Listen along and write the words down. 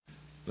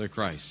the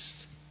Christ.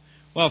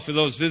 Well, for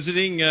those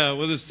visiting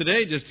with us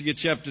today, just to get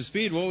you up to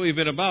speed, what we've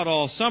been about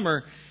all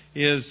summer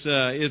is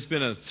it's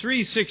been a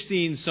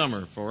 3:16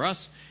 summer for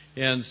us.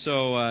 And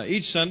so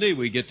each Sunday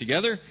we get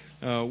together.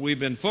 We've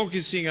been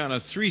focusing on a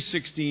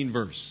 3:16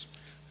 verse.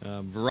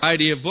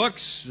 Variety of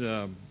books,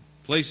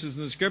 places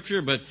in the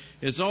Scripture, but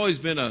it's always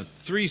been a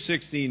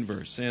 3:16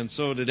 verse. And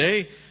so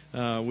today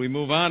we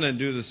move on and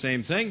do the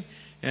same thing.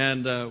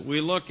 And we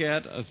look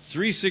at a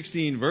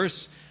 3:16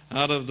 verse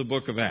out of the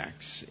book of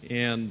Acts.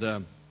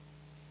 And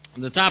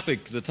the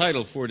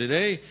title for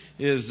today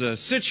is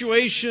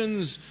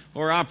Situations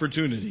or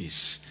Opportunities.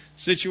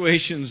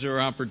 Situations or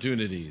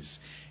Opportunities.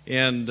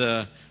 And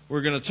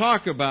we're going to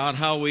talk about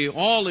how we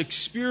all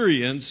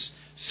experience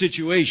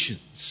situations.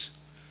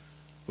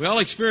 We all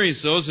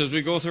experience those as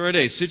we go through our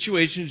day.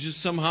 Situations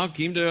just somehow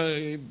seem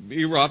to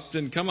erupt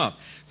and come up.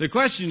 The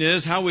question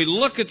is how we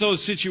look at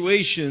those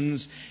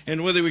situations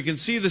and whether we can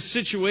see the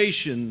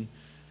situation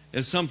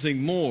as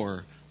something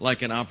more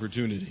like an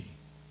opportunity.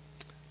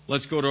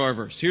 Let's go to our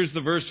verse. Here's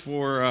the verse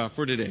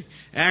for today.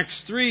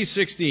 Acts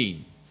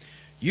 3:16.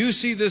 You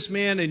see this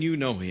man and you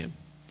know him.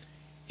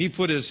 He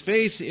put his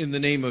faith in the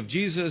name of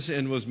Jesus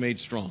and was made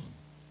strong.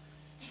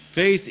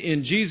 Faith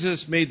in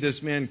Jesus made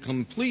this man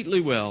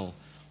completely well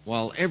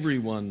while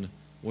everyone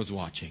was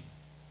watching.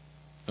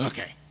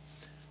 Okay.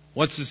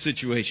 What's the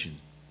situation?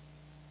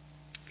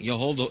 You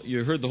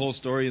heard the whole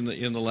story in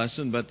the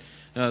lesson, but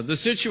the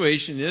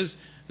situation is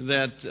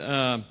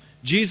that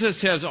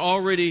Jesus has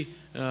already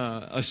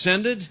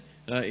ascended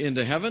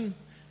into heaven.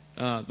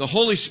 The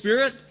Holy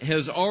Spirit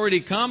has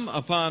already come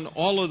upon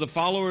all of the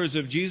followers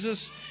of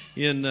Jesus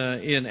in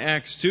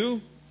Acts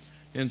 2.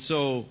 And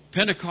so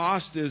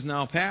Pentecost is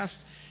now past,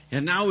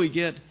 and now we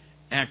get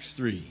Acts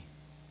 3.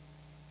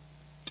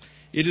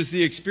 It is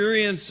the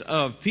experience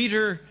of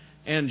Peter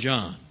and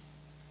John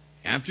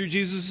after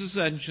Jesus'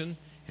 ascension,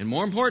 and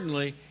more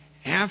importantly,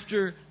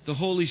 after the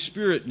Holy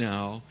Spirit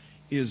now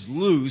is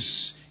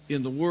loose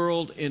in the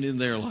world and in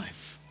their life.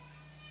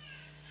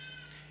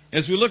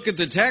 As we look at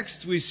the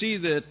text, we see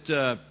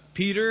that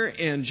Peter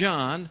and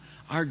John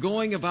are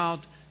going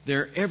about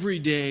their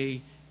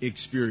everyday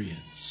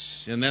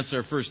experience. And that's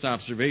our first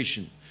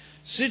observation.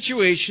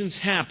 Situations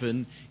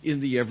happen in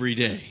the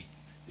everyday.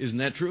 Isn't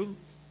that true?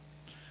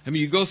 I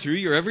mean, you go through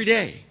your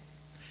everyday.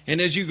 And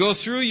as you go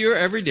through your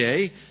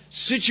everyday,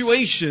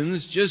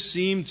 situations just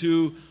seem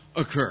to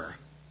occur.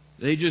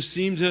 They just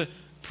seem to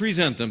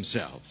present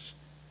themselves.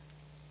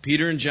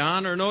 Peter and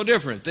John are no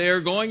different. They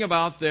are going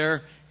about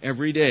their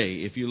every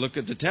day. If you look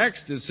at the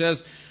text, it says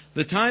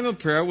the time of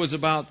prayer was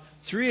about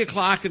 3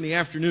 o'clock in the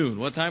afternoon.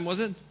 What time was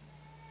it?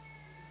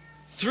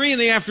 3 in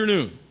the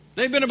afternoon.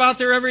 They've been about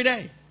there every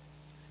day.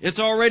 It's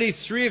already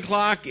 3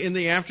 o'clock in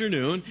the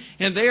afternoon,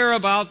 and they are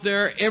about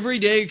their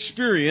everyday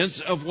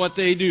experience of what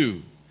they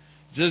do.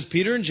 It says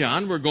Peter and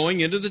John were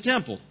going into the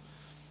temple.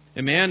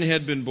 A man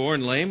had been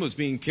born lame, was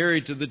being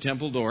carried to the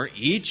temple door.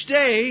 Each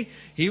day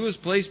he was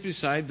placed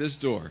beside this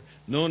door,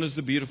 known as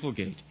the Beautiful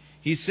Gate.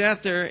 He sat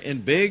there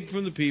and begged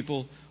from the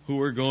people who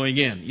were going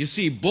in. You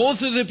see,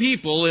 both of the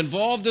people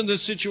involved in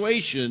this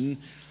situation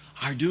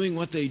are doing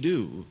what they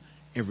do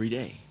every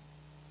day.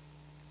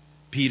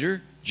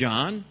 Peter,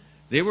 John,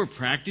 they were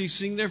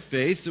practicing their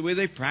faith the way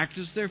they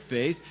practiced their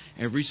faith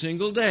every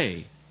single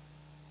day.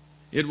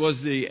 It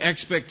was the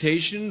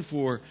expectation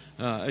for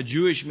a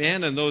Jewish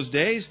man in those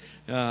days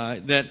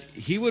that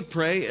he would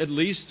pray at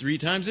least 3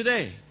 times a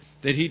day.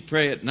 That he'd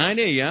pray at 9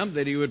 a.m.,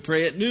 that he would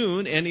pray at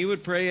noon, and he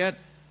would pray at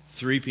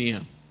 3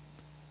 p.m.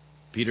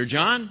 Peter,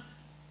 John,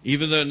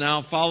 even though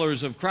now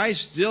followers of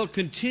Christ, still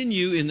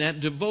continue in that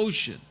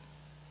devotion.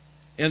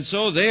 And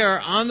so they are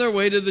on their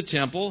way to the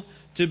temple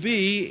to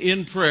be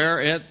in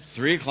prayer at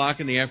 3 o'clock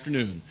in the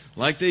afternoon,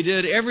 like they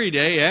did every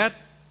day at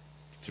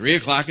 3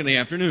 o'clock in the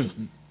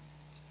afternoon.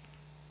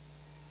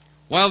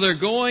 While they're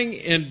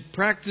going and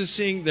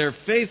practicing their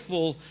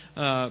faithful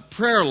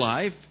prayer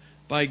life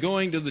by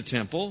going to the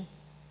temple,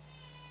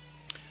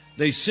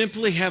 they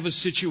simply have a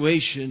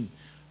situation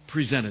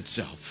present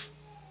itself.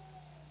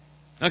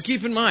 Now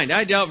keep in mind,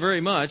 I doubt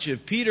very much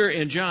if Peter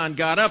and John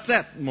got up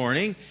that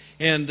morning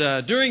and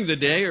during the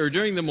day or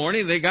during the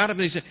morning they got up and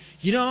they said,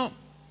 you know,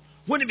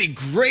 wouldn't it be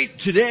great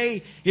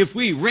today if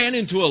we ran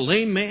into a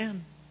lame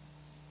man?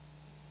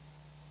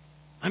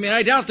 I mean,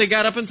 I doubt they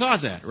got up and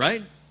thought that,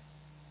 right?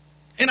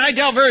 And I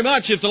doubt very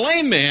much if the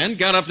lame man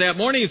got up that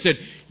morning and said,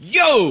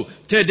 yo,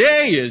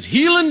 today is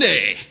healing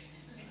day.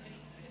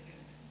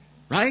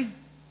 Right?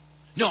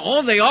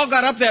 No, they all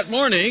got up that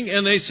morning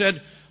and they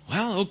said,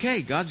 well,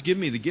 okay, God's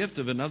given me the gift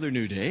of another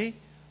new day.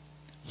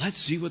 Let's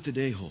see what the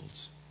day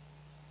holds.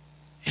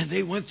 And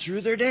they went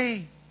through their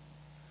day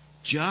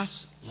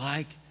just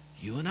like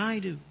you and I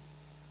do.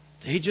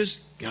 They just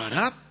got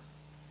up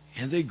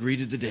and they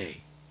greeted the day.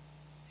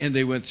 And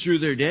they went through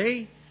their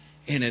day,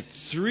 and at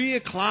 3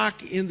 o'clock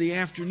in the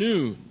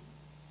afternoon,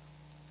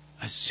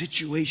 a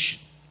situation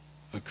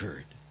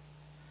occurred.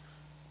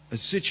 A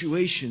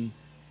situation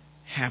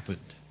happened.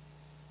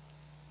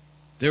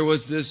 There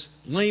was this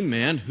lame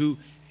man who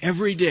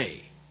every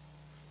day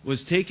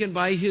was taken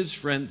by his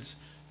friends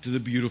to the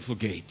beautiful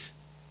gate.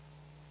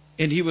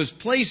 And he was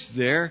placed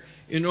there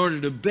in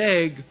order to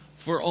beg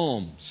for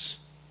alms,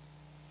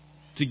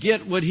 to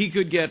get what he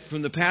could get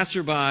from the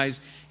passerbys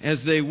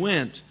as they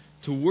went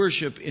to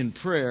worship in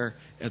prayer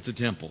at the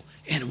temple.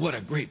 And what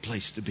a great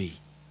place to be.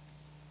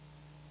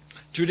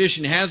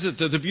 Tradition has it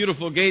that the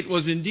beautiful gate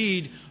was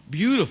indeed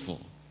beautiful,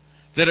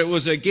 that it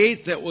was a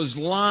gate that was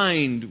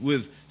lined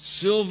with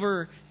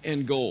silver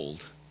and gold.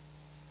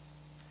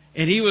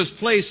 And he was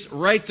placed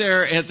right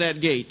there at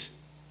that gate.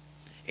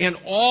 And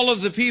all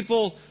of the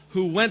people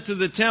who went to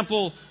the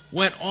temple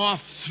went off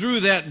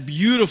through that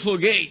beautiful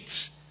gate.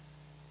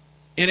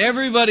 And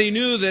everybody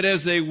knew that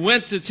as they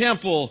went to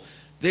temple,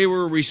 they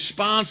were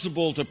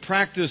responsible to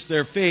practice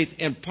their faith.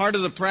 And part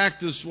of the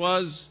practice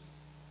was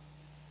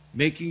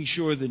making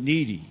sure the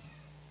needy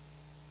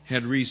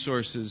had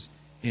resources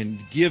and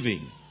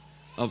giving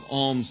of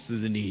alms to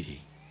the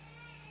needy.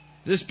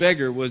 This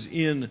beggar was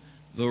in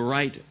the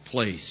right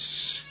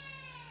place.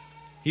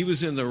 He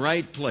was in the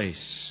right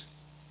place.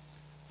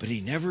 But he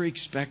never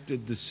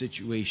expected the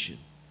situation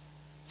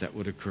that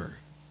would occur.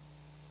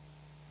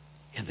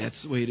 And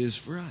that's the way it is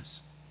for us.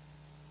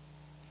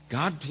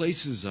 God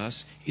places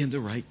us in the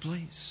right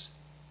place.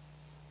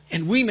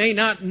 And we may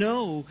not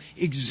know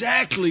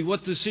exactly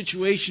what the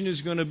situation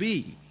is going to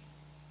be.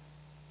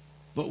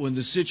 But when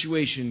the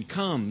situation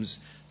comes,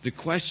 the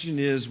question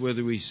is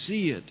whether we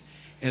see it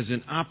as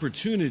an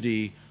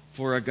opportunity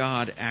for a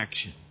God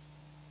action.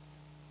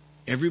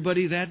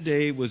 Everybody that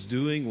day was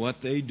doing what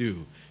they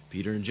do.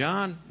 Peter and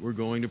John were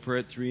going to pray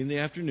at 3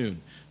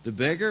 p.m. The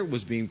beggar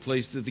was being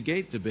placed at the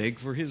gate to beg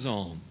for his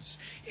alms.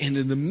 And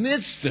in the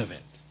midst of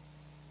it,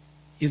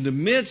 in the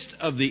midst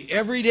of the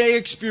everyday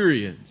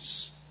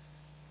experience,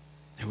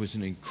 there was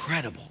an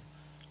incredible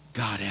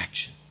God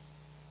action.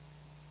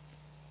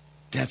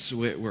 That's the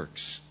way it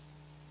works.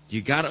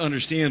 You got to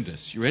understand this.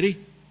 You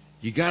ready?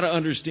 You got to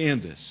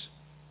understand this.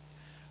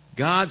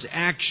 God's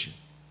action,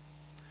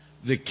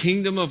 the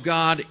kingdom of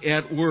God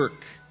at work,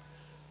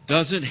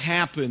 doesn't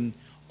happen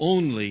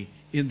only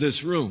in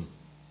this room.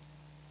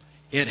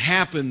 It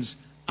happens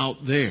out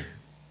there.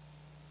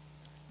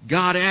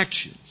 God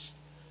actions,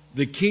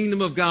 the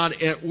kingdom of God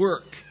at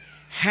work,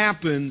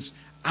 happens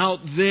out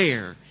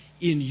there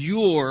in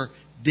your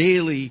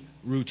daily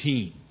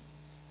routine.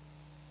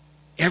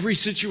 Every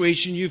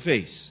situation you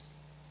face,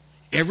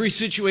 every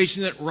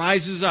situation that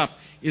rises up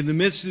in the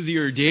midst of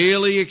your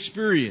daily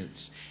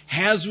experience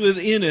has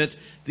within it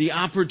the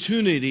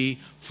opportunity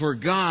for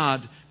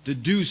God to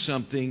do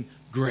something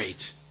great.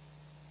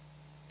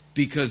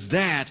 Because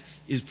that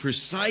is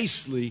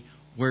precisely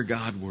where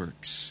God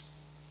works.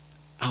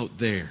 Out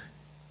there.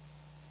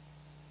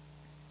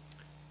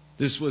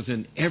 This was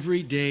an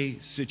everyday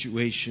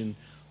situation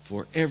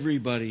for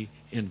everybody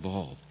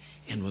involved.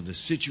 And when the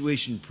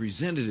situation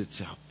presented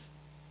itself,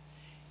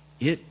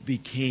 it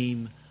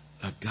became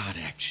a God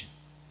action.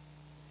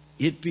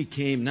 It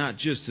became not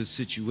just a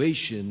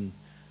situation,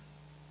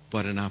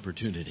 but an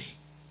opportunity.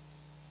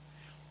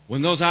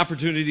 When those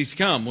opportunities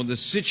come, when the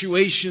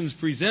situations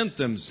present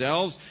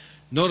themselves,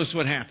 notice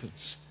what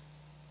happens.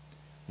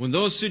 When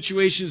those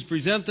situations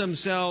present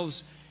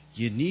themselves,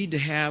 you need to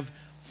have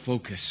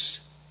focus.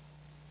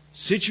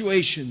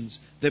 Situations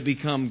that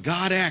become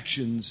God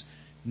actions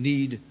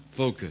need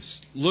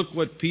focus. Look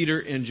what Peter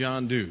and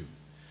John do.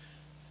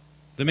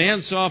 The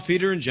man saw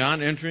Peter and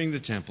John entering the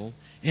temple,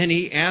 and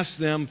he asked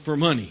them for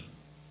money.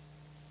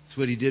 That's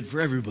what he did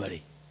for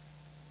everybody.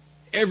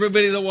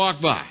 Everybody that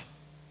walked by.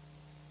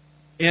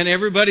 And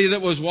everybody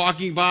that was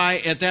walking by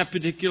at that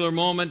particular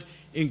moment,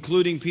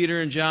 including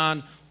Peter and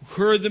John,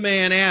 heard the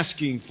man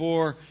asking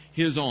for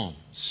his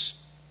alms.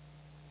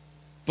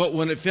 But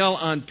when it fell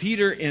on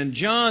Peter and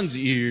John's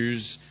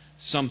ears,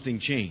 something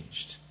changed.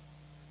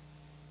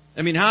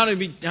 I mean, how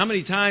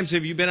many times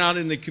have you been out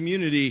in the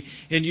community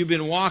and you've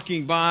been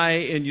walking by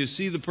and you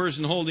see the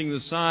person holding the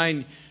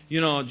sign,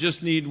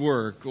 just need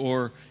work,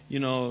 or,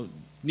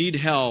 need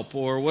help,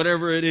 or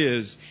whatever it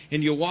is,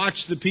 and you watch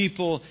the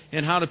people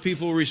and how do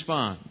people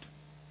respond?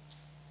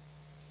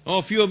 Oh,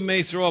 a few of them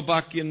may throw a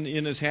buck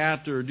in his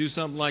hat or do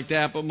something like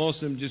that, but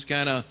most of them just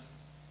kind of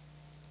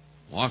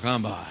walk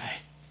on by.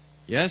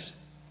 Yes?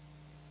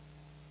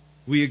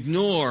 We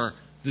ignore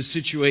the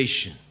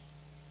situation.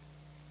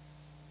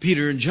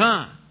 Peter and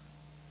John,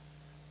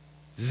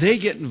 they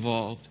get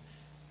involved,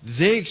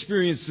 they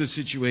experience the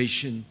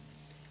situation,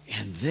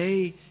 and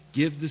they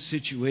give the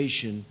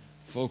situation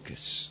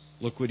focus.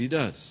 Look what he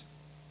does.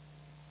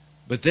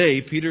 But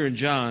they, Peter and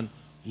John,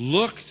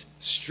 looked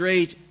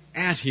straight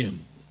at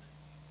him.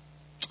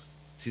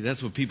 See,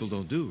 that's what people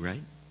don't do,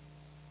 right?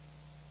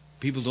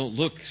 People don't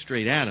look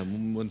straight at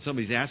him. When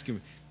somebody's asking,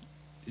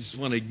 you just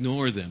want to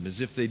ignore them as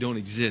if they don't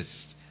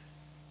exist.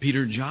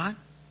 Peter and John,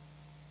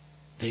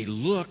 they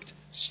looked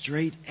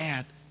straight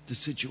at the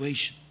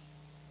situation.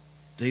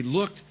 They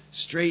looked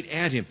straight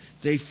at him.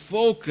 They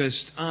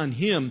focused on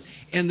him.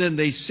 And then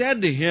they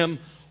said to him,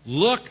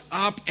 look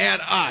up at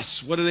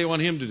us. What do they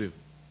want him to do?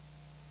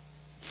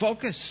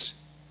 Focus.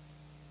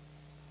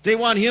 They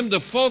want Him to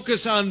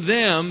focus on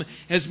them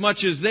as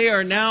much as they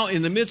are now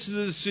in the midst of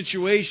the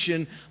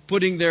situation,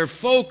 putting their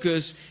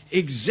focus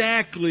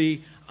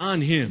exactly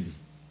on Him.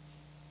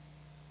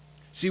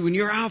 See, when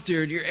you're out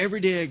there in your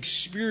everyday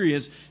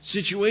experience,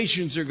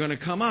 situations are going to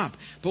come up.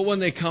 But when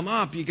they come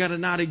up, you got to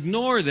not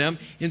ignore them.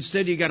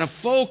 Instead, you got to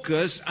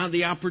focus on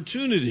the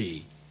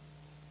opportunity.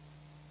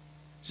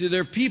 See,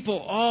 there are people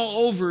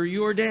all over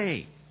your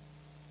day.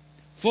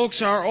 Folks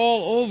are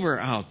all over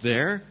out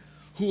there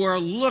who are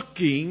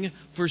looking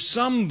for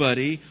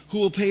somebody who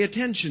will pay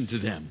attention to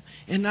them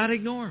and not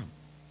ignore them.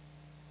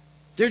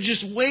 They're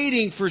just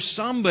waiting for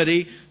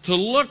somebody to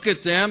look at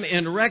them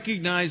and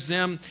recognize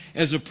them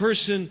as a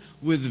person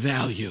with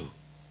value.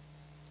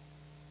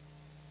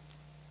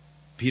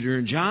 Peter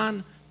and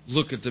John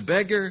look at the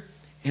beggar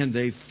and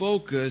they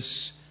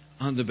focus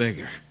on the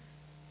beggar.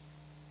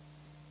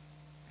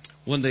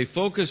 When they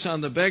focus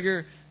on the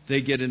beggar,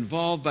 they get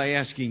involved by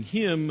asking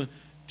him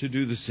to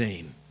do the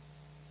same.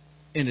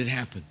 And it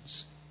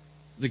happens.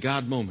 The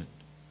God moment.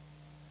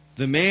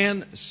 The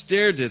man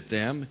stared at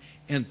them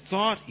and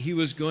thought he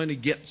was going to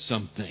get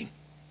something.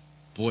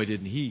 Boy,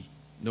 didn't he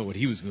know what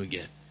he was going to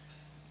get.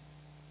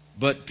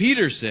 But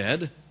Peter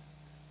said,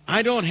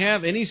 I don't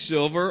have any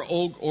silver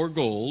or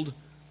gold,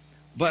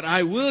 but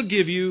I will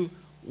give you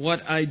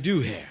what I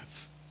do have.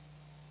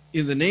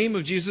 In the name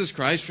of Jesus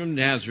Christ from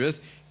Nazareth,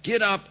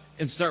 get up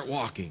and start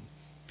walking.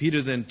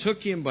 Peter then took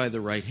him by the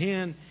right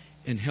hand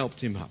and helped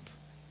him up.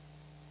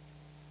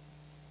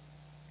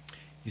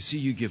 You see,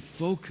 you give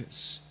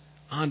focus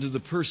onto the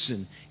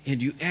person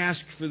and you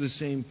ask for the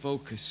same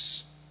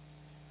focus.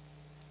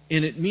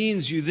 And it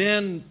means you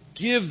then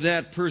give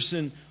that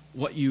person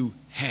what you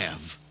have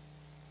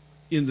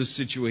in the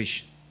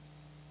situation.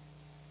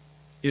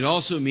 It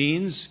also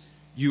means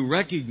you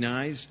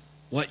recognize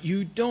what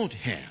you don't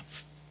have.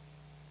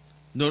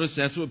 Notice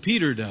that's what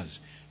Peter does.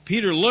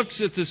 Peter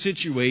looks at the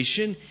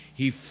situation.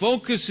 He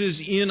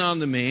focuses in on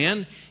the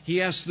man.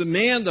 He asks the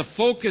man to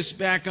focus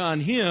back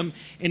on him,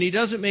 and he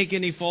doesn't make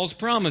any false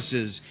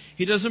promises.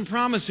 He doesn't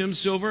promise him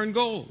silver and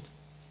gold.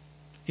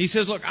 He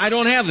says, look, I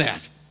don't have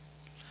that.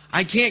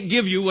 I can't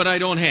give you what I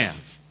don't have.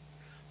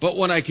 But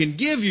what I can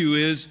give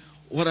you is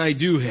what I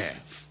do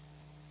have.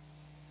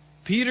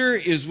 Peter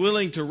is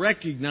willing to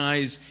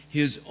recognize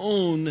his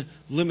own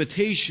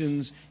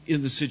limitations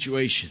in the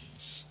situations.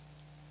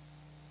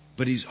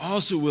 But he's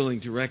also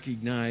willing to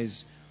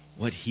recognize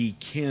what he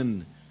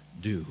can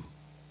do.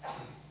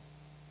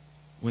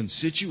 When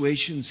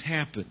situations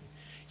happen,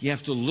 you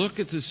have to look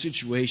at the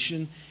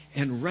situation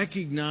and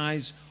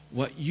recognize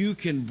what you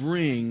can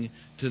bring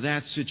to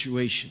that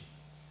situation.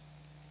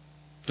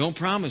 Don't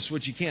promise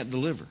what you can't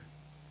deliver.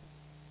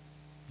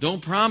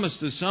 Don't promise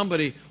to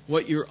somebody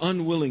what you're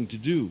unwilling to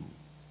do.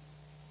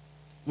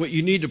 What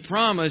you need to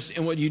promise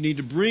and what you need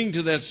to bring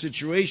to that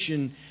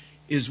situation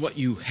is what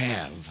you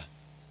have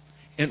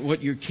and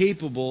what you're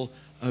capable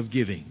of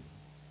giving.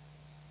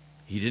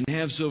 He didn't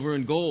have silver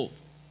and gold,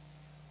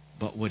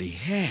 but what he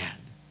had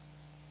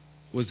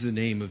was the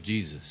name of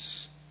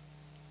Jesus.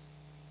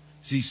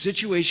 See,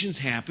 situations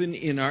happen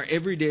in our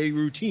everyday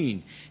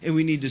routine, and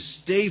we need to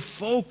stay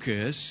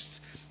focused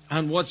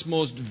on what's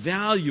most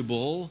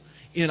valuable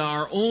in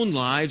our own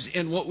lives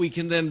and what we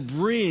can then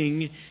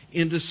bring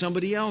into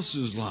somebody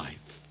else's life.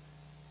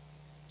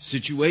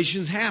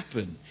 Situations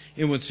happen.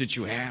 And when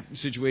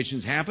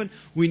situations happen,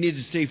 we need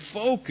to stay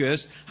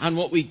focused on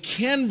what we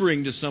can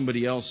bring to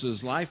somebody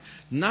else's life,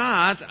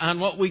 not on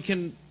what we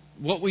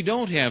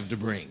don't have to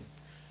bring.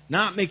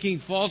 Not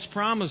making false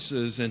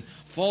promises and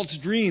false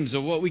dreams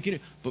of what we can,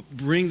 but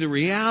bring the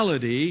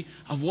reality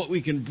of what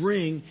we can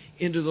bring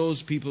into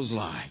those people's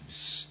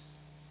lives.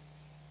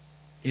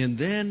 And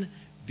then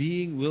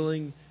being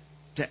willing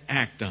to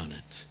act on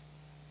it.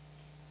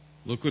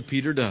 Look what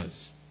Peter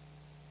does.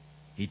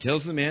 He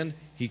tells the man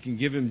he can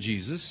give him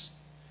Jesus.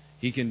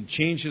 He can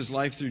change his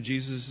life through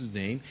Jesus'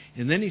 name.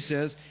 And then he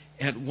says,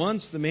 at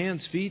once the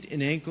man's feet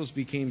and ankles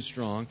became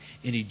strong,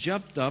 and he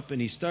jumped up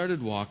and he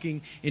started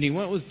walking, and he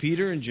went with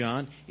Peter and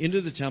John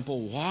into the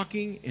temple,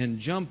 walking and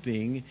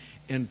jumping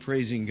and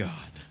praising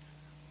God.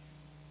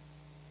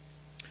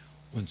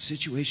 When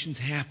situations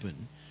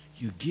happen,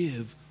 you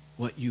give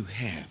what you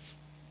have.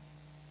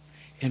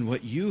 And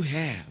what you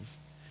have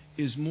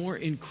is more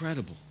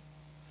incredible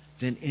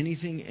than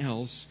anything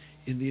else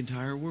in the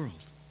entire world.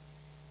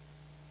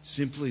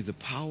 Simply the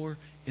power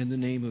and the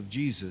name of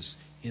Jesus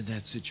in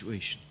that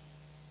situation.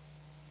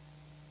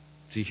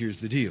 See, here's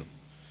the deal.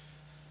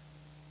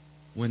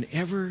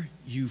 Whenever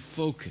you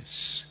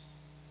focus,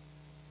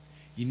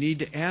 you need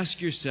to ask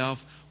yourself,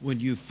 when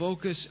you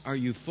focus, are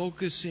you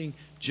focusing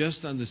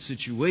just on the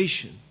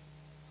situation,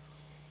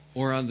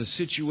 or on the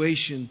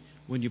situation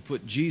when you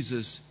put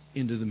Jesus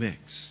into the mix?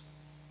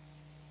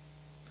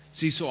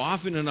 See, so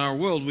often in our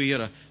world we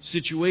get a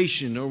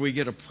situation or we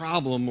get a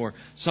problem or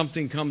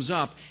something comes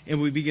up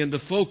and we begin to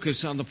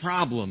focus on the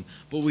problem.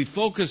 But we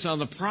focus on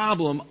the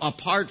problem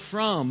apart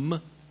from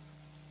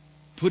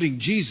putting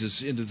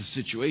Jesus into the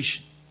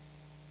situation.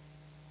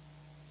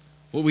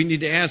 What we need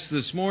to ask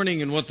this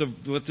morning, and what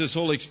this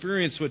whole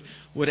experience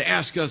would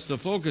ask us to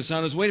focus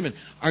on, is, wait a minute,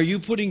 are you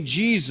putting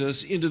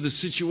Jesus into the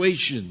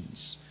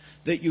situations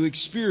that you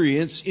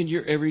experience in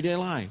your everyday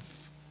life?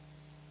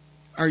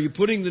 Are you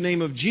putting the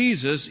name of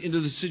Jesus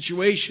into the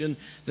situation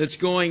that's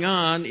going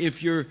on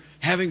if you're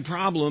having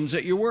problems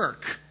at your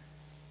work?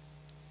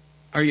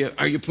 Are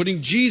you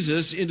putting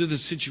Jesus into the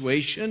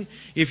situation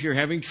if you're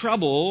having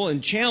trouble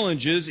and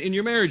challenges in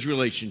your marriage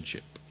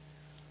relationship?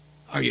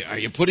 Are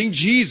you putting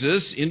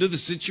Jesus into the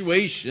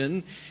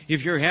situation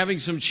if you're having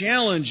some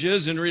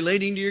challenges in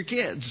relating to your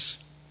kids?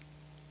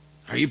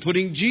 Are you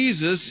putting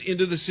Jesus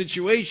into the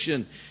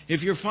situation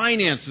if your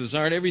finances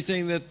aren't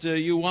everything that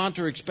you want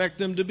or expect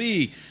them to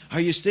be?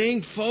 Are you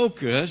staying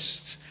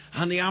focused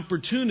on the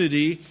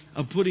opportunity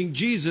of putting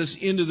Jesus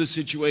into the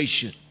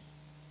situation?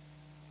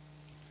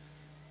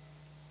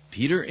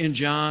 Peter and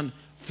John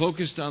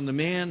focused on the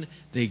man.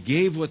 They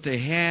gave what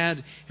they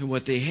had, and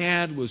what they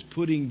had was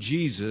putting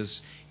Jesus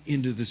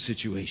into the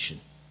situation.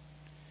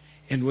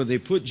 And when they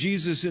put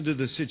Jesus into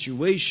the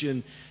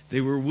situation, they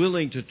were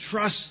willing to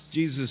trust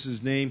Jesus'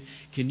 name.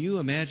 Can you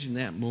imagine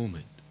that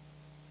moment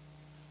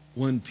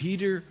when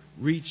Peter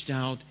reached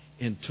out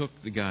and took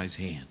the guy's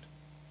hand?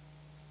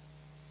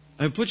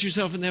 And put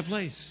yourself in that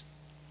place.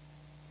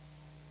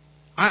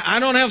 I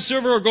don't have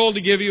silver or gold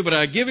to give you, but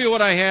I give you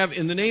what I have.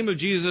 In the name of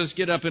Jesus,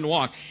 get up and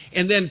walk.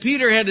 And then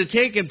Peter had to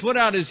take and put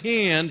out his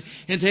hand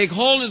and take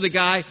hold of the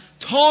guy,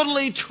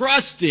 totally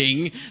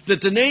trusting that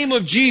the name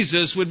of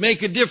Jesus would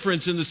make a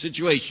difference in the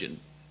situation.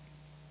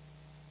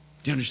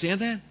 Do you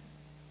understand that?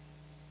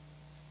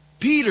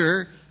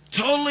 Peter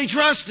totally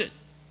trusted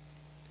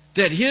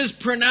that his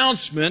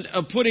pronouncement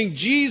of putting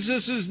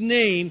Jesus'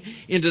 name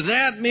into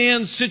that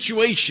man's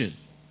situation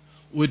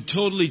would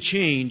totally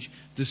change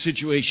the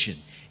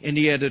situation. And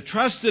he had to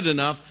trust it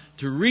enough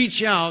to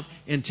reach out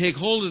and take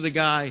hold of the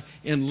guy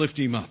and lift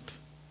him up,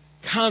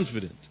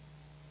 confident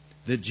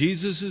that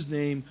Jesus'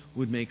 name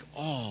would make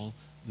all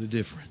the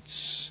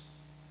difference.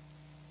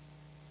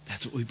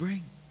 That's what we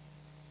bring.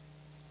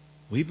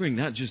 We bring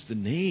not just the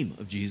name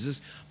of Jesus,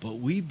 but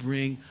we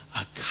bring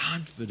a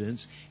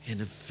confidence and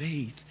a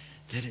faith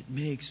that it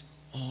makes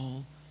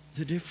all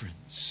the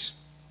difference.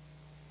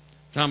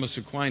 Thomas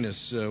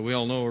Aquinas, we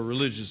all know, a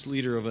religious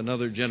leader of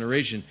another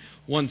generation,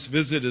 once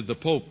visited the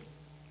Pope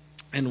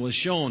and was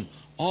shown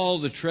all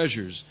the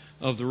treasures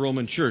of the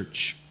Roman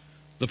Church.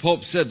 The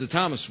Pope said to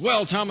Thomas,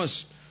 "Well,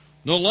 Thomas,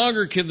 no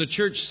longer can the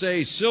Church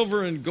say,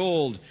 'Silver and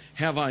gold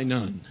have I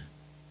none.'"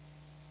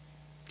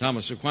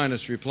 Thomas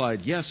Aquinas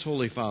replied, "Yes,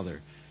 Holy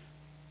Father,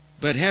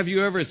 but have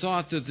you ever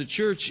thought that the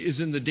Church is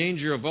in the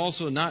danger of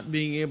also not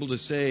being able to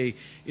say,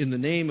 'In the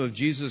name of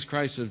Jesus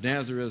Christ of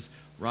Nazareth,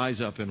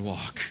 rise up and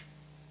walk'?"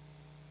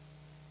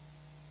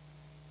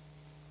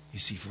 You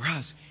see, for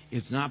us,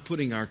 it's not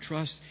putting our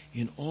trust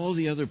in all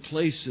the other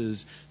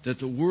places that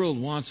the world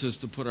wants us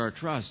to put our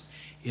trust.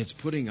 It's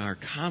putting our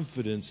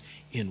confidence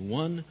in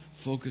one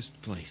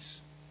focused place,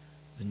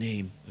 the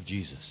name of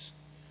Jesus.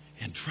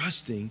 And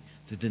trusting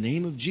that the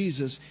name of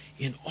Jesus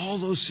in all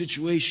those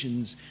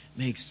situations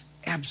makes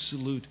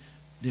absolute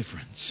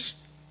difference.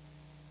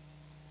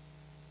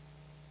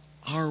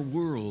 Our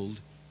world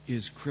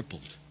is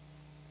crippled.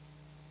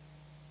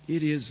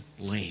 It is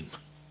lame.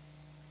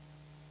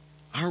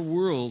 Our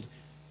world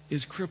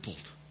is crippled.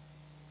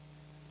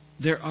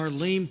 There are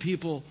lame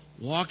people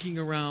walking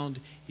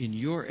around in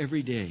your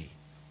everyday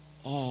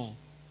all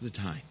the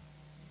time.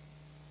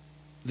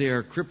 They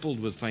are crippled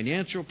with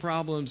financial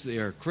problems. They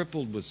are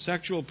crippled with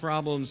sexual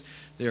problems.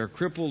 They are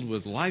crippled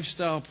with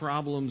lifestyle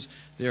problems.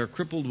 They are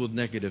crippled with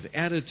negative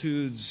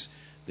attitudes.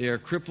 They are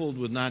crippled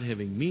with not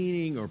having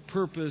meaning or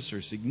purpose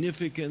or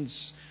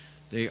significance.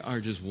 They are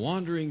just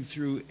wandering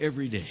through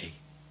every day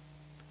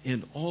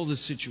in all the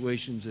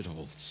situations it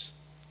holds.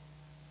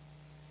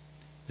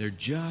 They're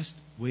just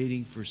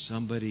waiting for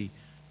somebody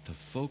to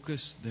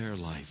focus their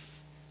life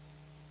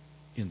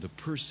in the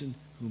person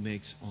who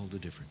makes all the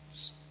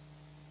difference.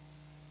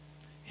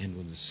 And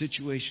when the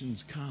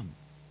situations come,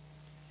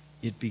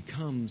 it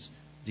becomes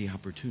the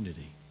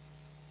opportunity.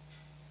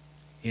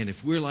 And if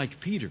we're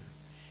like Peter,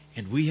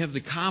 and we have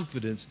the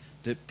confidence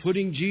that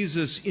putting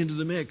Jesus into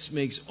the mix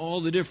makes all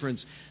the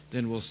difference,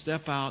 then we'll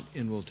step out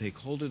and we'll take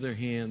hold of their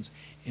hands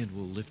and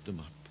we'll lift them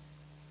up.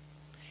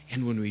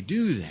 And when we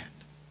do that,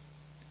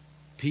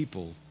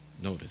 people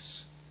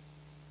notice.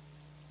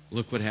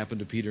 Look what happened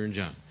to Peter and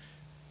John.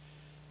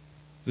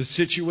 The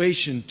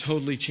situation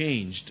totally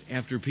changed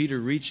after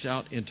Peter reached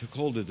out and took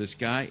hold of this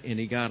guy and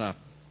he got up.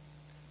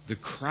 The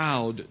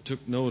crowd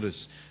took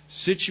notice.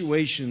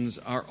 Situations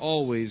are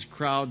always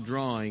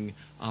crowd-drawing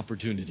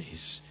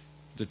opportunities.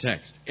 The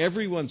text.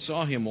 Everyone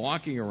saw him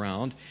walking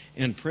around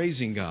and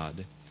praising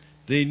God.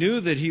 They knew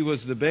that he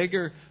was the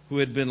beggar who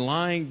had been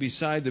lying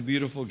beside the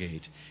beautiful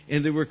gate.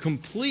 And they were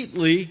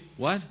completely,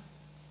 what?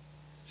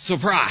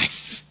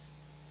 Surprised.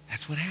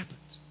 That's what happens.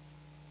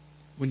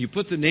 When you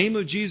put the name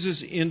of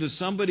Jesus into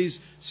somebody's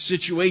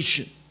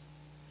situation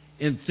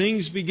and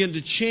things begin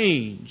to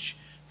change,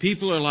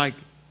 people are like,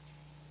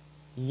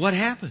 what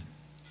happened?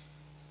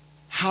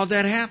 How'd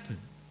that happen?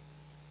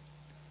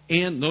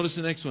 And notice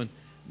the next one.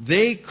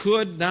 They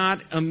could not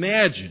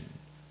imagine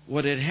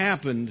what had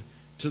happened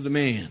to the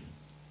man.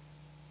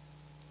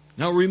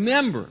 Now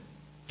remember,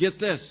 get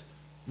this.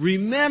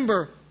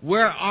 Remember,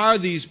 where are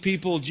these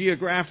people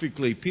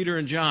geographically, Peter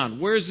and John?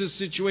 Where is this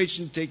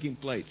situation taking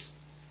place?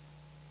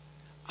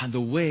 On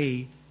the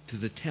way to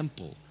the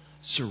temple,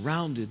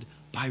 surrounded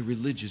by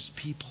religious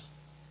people.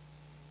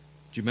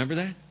 Do you remember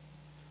that?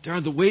 They're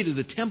on the way to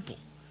the temple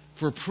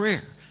for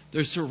prayer.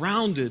 They're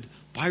surrounded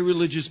by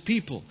religious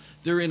people.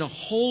 They're in a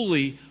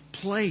holy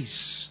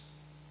place.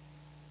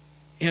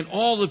 And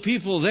all the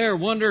people there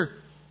wonder,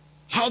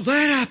 how'd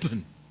that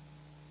happen?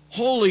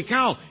 Holy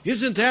cow,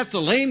 isn't that the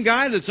lame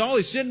guy that's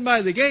always sitting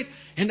by the gate?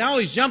 And now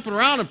he's jumping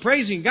around and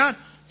praising God.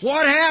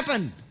 What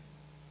happened?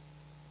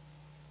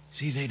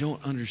 See, they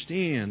don't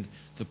understand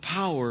the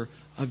power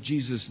of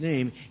Jesus'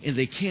 name, and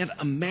they can't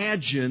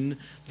imagine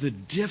the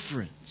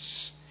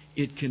difference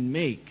it can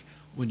make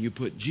when you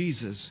put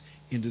Jesus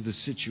into the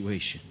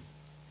situation.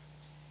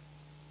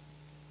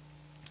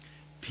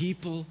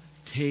 People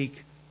take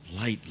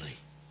lightly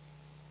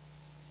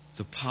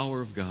the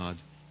power of God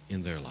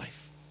in their life.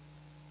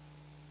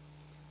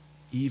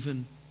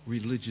 Even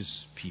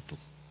religious people.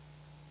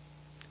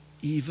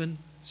 Even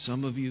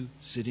some of you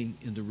sitting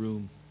in the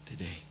room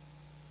today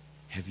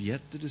have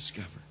yet to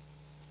discover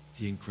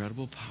the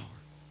incredible power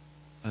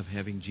of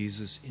having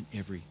Jesus in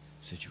every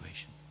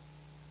situation.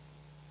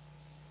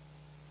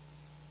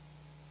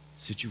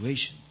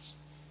 Situations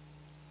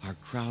are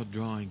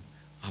crowd-drawing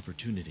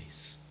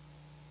opportunities.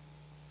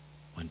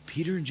 When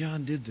Peter and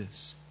John did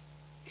this,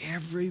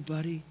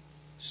 everybody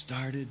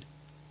started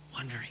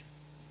wondering,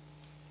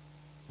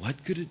 what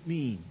could it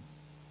mean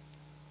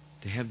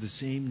to have the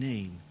same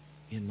name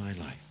in my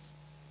life?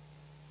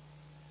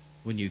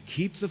 When you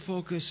keep the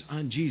focus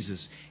on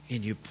Jesus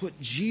and you put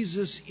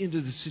Jesus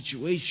into the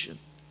situation,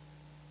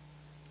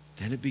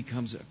 then it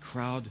becomes a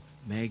crowd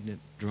magnet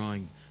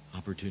drawing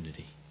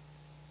opportunity.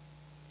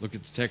 Look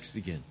at the text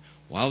again.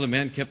 While the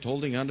man kept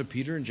holding on to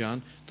Peter and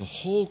John, the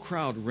whole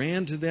crowd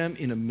ran to them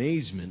in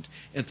amazement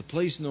at the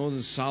place known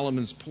as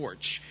Solomon's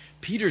Porch.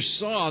 Peter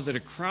saw that a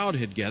crowd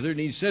had gathered, and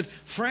he said,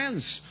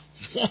 "Friends,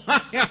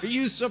 why are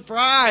you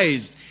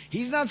surprised?"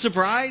 He's not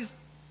surprised.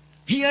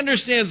 He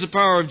understands the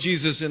power of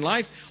Jesus in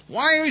life.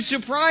 Why are you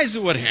surprised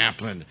at what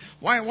happened?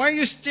 Why are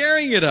you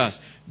staring at us?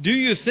 Do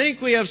you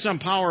think we have some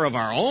power of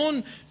our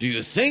own? Do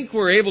you think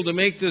we're able to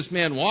make this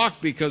man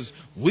walk because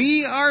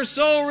we are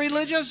so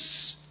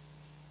religious?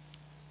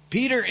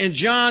 Peter and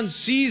John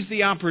seized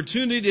the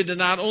opportunity to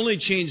not only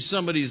change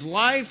somebody's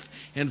life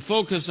and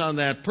focus on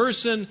that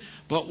person,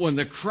 but when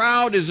the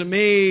crowd is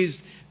amazed,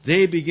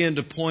 they begin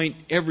to point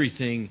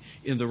everything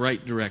in the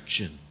right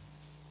direction.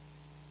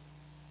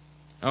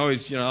 I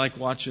always, I like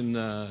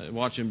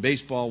watching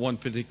baseball, one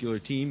particular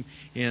team,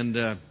 and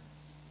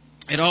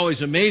it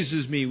always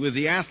amazes me with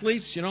the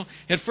athletes.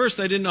 At first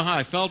I didn't know how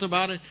I felt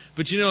about it,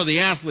 but the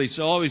athletes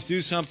always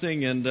do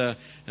something. And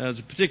there's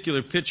a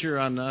particular pitcher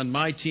on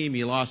my team.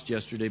 He lost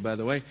yesterday, by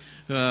the way.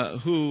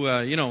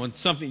 When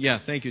something. Yeah,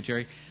 thank you,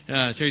 Terry.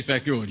 Terry's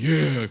back there going,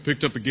 "Yeah, I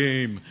picked up a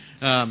game."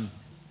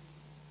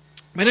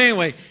 But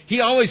anyway, he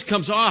always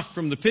comes off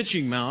from the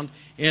pitching mound,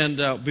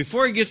 and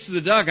before he gets to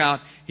the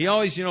dugout, he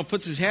always,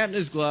 puts his hat in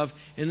his glove,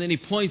 and then he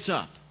points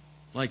up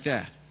like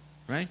that,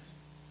 right?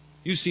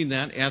 You've seen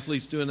that,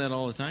 athletes doing that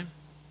all the time,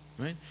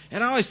 right?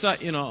 And I always thought,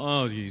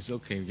 oh, geez,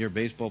 okay, you're a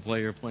baseball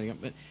player pointing up.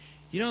 But,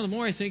 the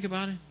more I think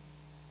about it,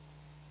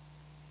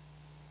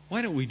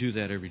 why don't we do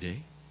that every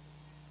day?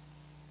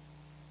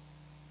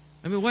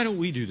 Why don't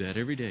we do that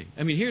every day?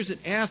 Here's an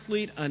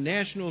athlete on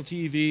national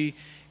TV,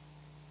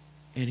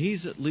 and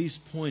he's at least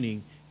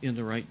pointing in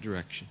the right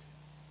direction.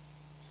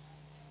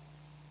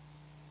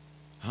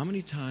 How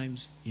many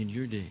times in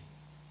your day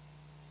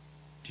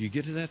do you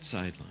get to that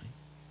sideline,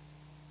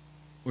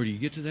 or do you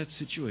get to that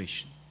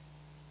situation,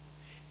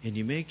 and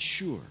you make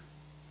sure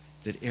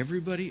that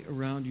everybody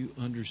around you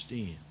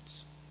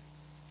understands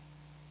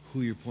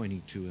who you're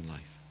pointing to in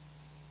life?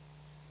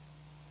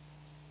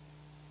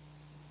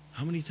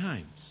 How many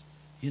times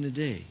in a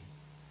day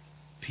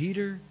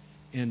Peter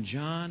and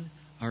John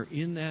are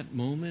in that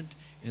moment,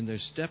 and they're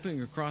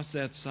stepping across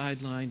that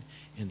sideline,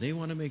 and they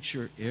want to make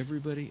sure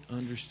everybody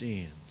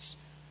understands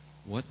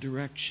what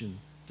direction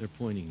they're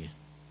pointing in?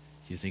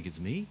 Do you think it's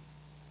me?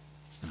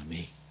 It's not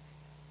me.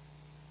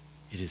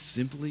 It is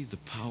simply the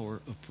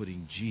power of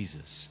putting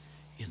Jesus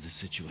in the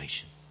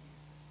situation.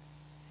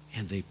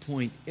 And they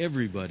point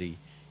everybody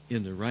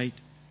in the right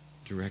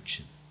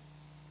direction.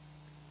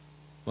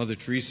 Mother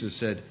Teresa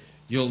said,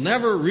 "You'll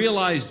never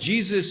realize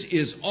Jesus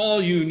is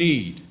all you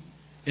need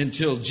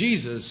until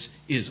Jesus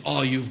is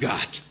all you've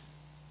got."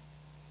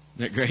 Isn't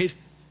that great?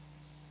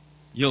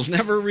 You'll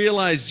never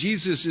realize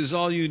Jesus is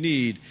all you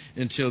need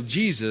until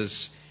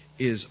Jesus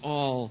is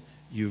all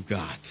you've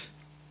got.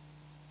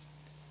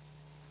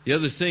 The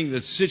other thing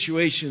that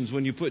situations,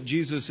 when you put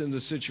Jesus in the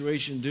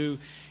situation, do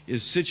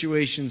is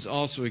situations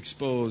also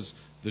expose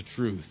the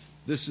truth.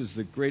 This is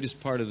the greatest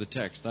part of the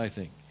text, I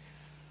think.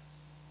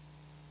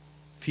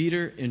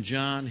 Peter and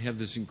John have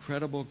this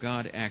incredible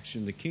God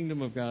action, the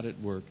kingdom of God at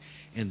work,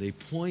 and they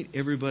point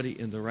everybody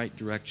in the right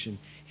direction,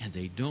 and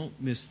they don't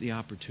miss the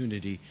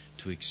opportunity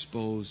to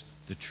expose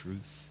the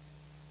truth.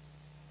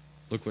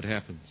 Look what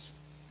happens.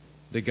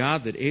 The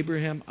God that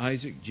Abraham,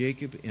 Isaac,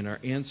 Jacob, and our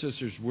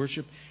ancestors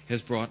worshiped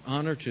has brought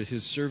honor to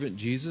His servant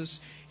Jesus.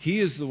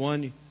 He is the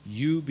one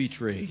you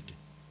betrayed.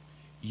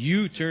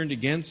 You turned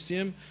against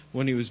Him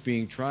when He was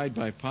being tried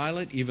by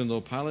Pilate, even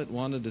though Pilate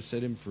wanted to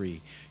set Him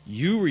free.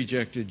 You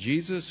rejected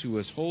Jesus, who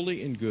was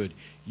holy and good.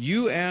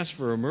 You asked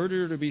for a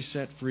murderer to be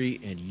set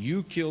free, and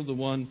you killed the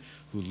one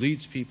who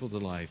leads people to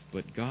life.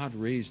 But God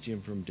raised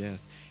Him from death,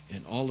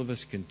 and all of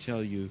us can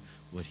tell you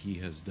what He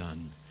has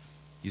done.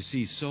 You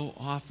see, so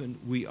often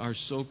we are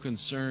so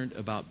concerned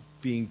about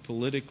being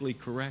politically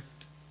correct.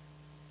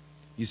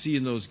 You see,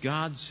 in those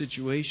God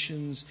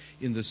situations,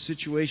 in the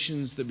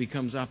situations that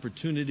becomes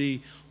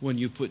opportunity, when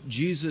you put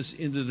Jesus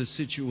into the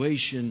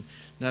situation,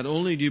 not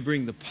only do you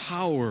bring the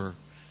power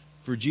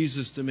for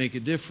Jesus to make a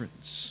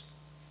difference,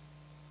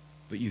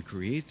 but you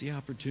create the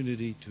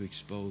opportunity to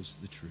expose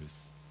the truth.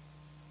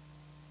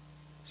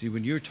 See,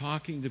 when you're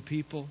talking to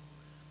people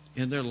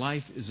and their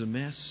life is a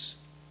mess,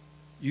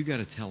 you got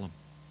to tell them,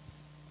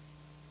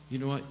 you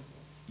know what?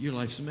 Your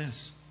life's a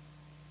mess.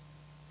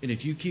 And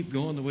if you keep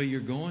going the way you're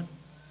going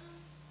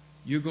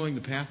the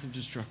path of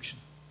destruction.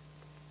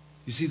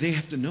 You see, they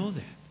have to know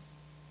that.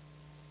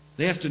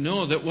 They have to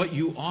know that what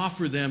you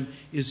offer them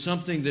is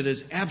something that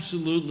is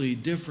absolutely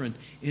different,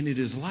 and it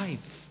is life.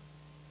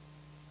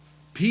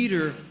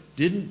 Peter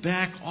didn't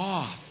back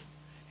off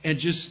and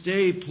just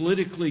stay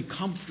politically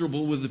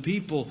comfortable with the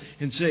people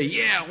and say,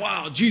 yeah,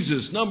 wow,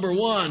 Jesus, number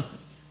one.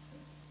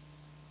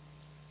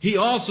 He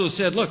also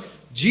said, look,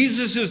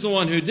 Jesus is the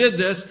one who did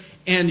this,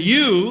 and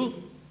you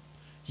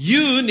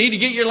need to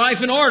get your life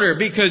in order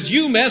because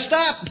you messed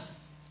up.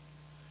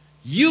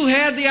 You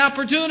had the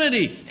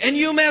opportunity, and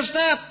you messed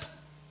up.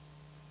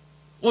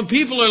 When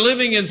people are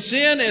living in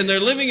sin and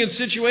they're living in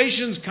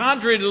situations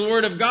contrary to the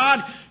Word of God,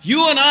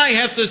 you and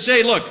I have to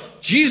say, look,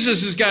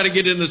 Jesus has got to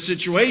get in the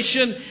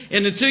situation,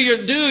 and until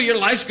you do, your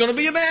life's going to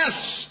be a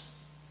mess.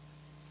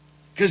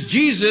 Because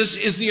Jesus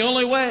is the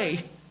only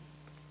way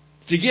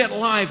to get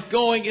life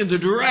going in the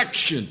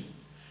direction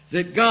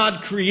that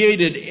God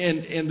created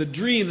and the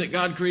dream that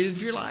God created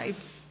for your life.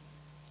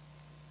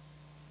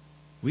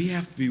 We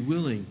have to be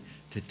willing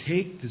to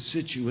take the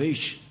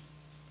situation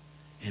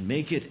and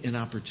make it an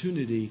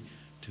opportunity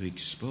to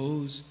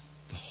expose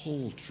the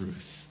whole truth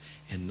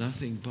and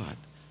nothing but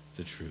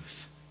the truth.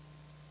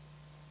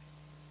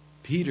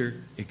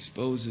 Peter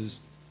exposes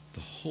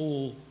the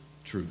whole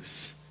truth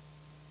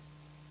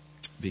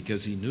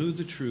because he knew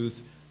the truth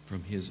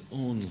from his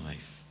own life.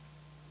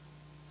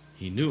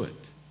 He knew it.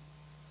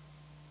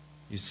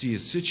 You see, a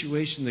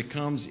situation that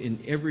comes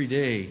in every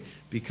day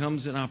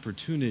becomes an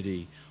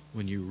opportunity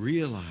when you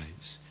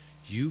realize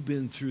you've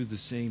been through the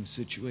same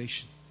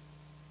situation.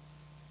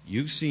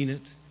 You've seen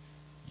it,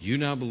 you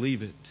now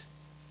believe it,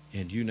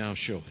 and you now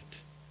show it.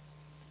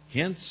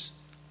 Hence,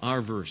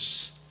 our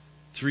verse,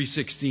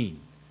 3:16,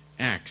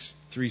 Acts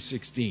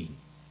 3:16.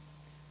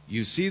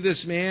 You see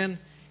this man,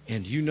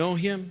 and you know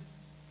him.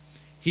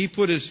 He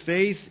put his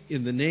faith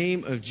in the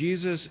name of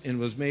Jesus and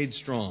was made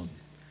strong.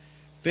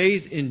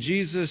 Faith in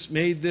Jesus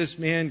made this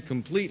man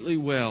completely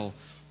well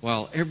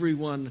while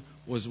everyone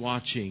was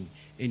watching.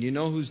 And you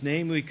know whose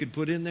name we could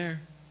put in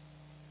there?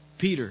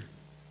 Peter.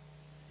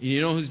 And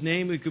you know whose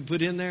name we could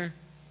put in there?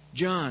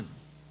 John.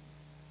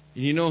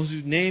 And you know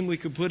whose name we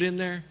could put in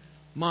there?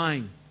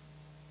 Mine.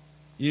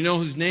 And you know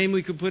whose name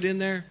we could put in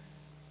there?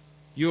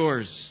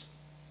 Yours.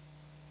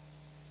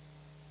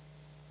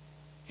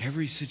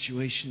 Every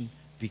situation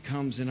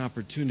becomes an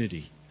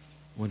opportunity.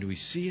 When we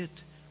see it,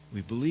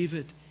 we believe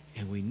it,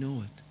 and we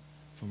know it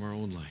from our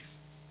own life.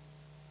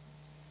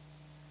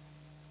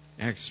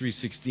 Acts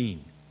 3:16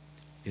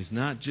 is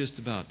not just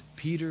about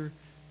Peter,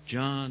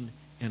 John,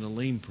 and a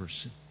lame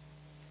person.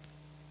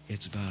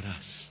 It's about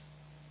us.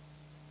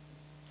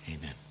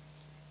 Amen.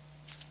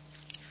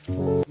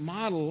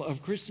 Model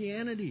of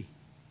Christianity.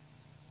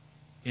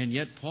 And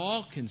yet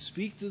Paul can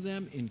speak to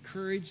them,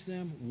 encourage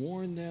them,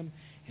 warn them,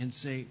 and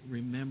say,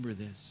 remember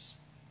this.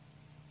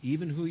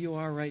 Even who you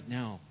are right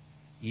now,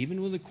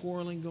 even with the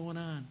quarreling going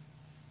on,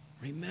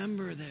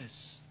 remember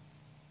this.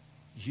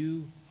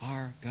 You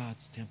are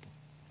God's temple.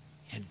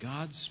 And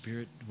God's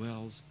Spirit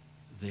dwells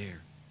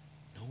there.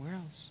 Nowhere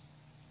else.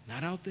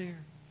 Not out there.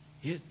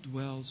 It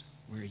dwells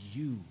where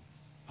you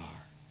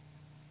are.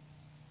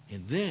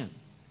 And then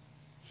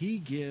he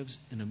gives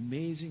an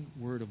amazing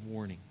word of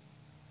warning.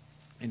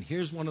 And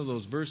here's one of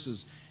those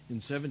verses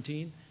in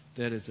 17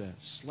 that is a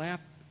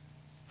slap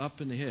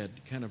up in the head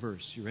kind of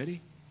verse. You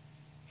ready?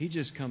 He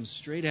just comes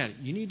straight at it.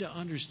 You need to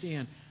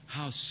understand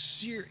how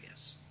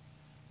serious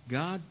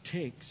God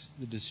takes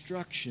the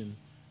destruction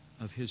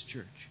of His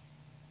church.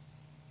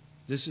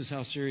 This is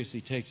how serious He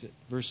takes it.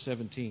 Verse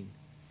 17.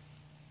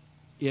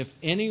 If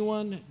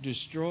anyone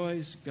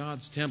destroys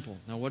God's temple.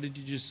 Now what did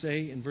you just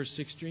say in verse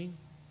 16?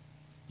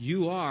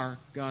 You are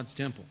God's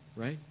temple,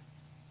 right?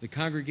 The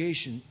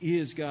congregation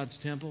is God's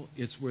temple.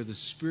 It's where the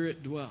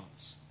Spirit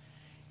dwells.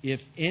 If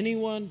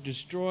anyone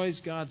destroys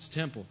God's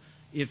temple,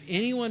 if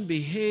anyone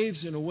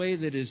behaves in a way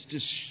that is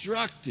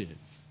destructive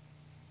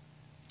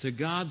to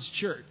God's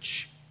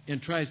church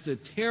and tries to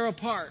tear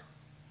apart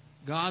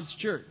God's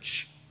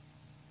church,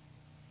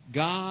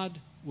 God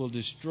will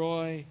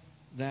destroy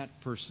that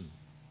person.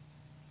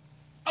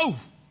 Oh!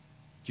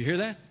 Did you hear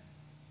that?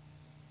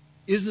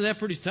 Isn't that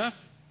pretty tough?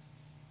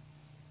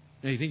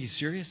 Now, you think he's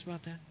serious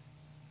about that?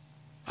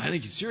 I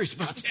think he's serious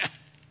about that.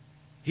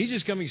 He's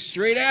just coming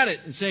straight at it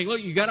and saying,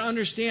 look, you've got to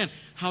understand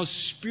how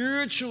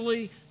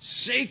spiritually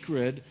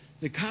sacred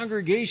the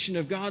congregation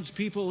of God's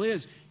people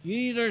is. You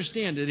need to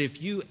understand that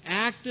if you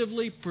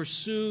actively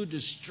pursue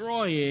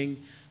destroying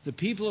the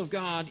people of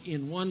God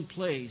in one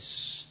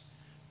place,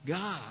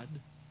 God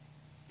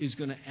is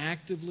going to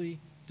actively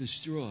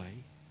destroy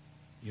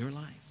your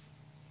life.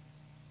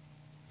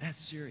 That's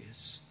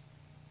serious.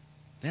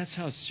 That's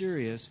how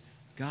serious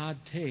God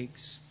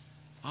takes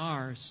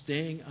our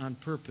staying on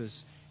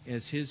purpose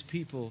as His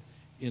people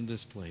in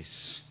this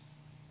place.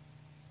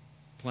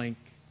 Plank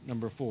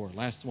number 4,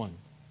 last one.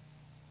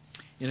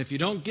 And if you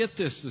don't get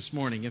this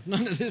morning, if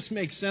none of this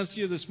makes sense to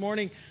you this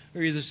morning,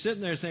 or you're just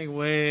sitting there saying,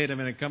 wait a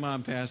minute, come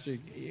on, Pastor,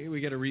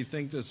 we got to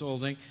rethink this whole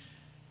thing,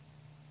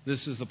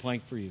 this is the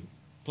plank for you.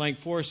 Plank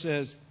 4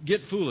 says,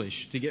 get foolish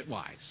to get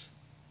wise.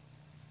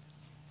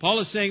 Paul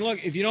is saying, look,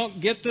 if you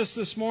don't get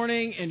this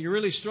morning and you're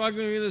really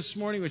struggling with this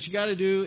morning, what you got to do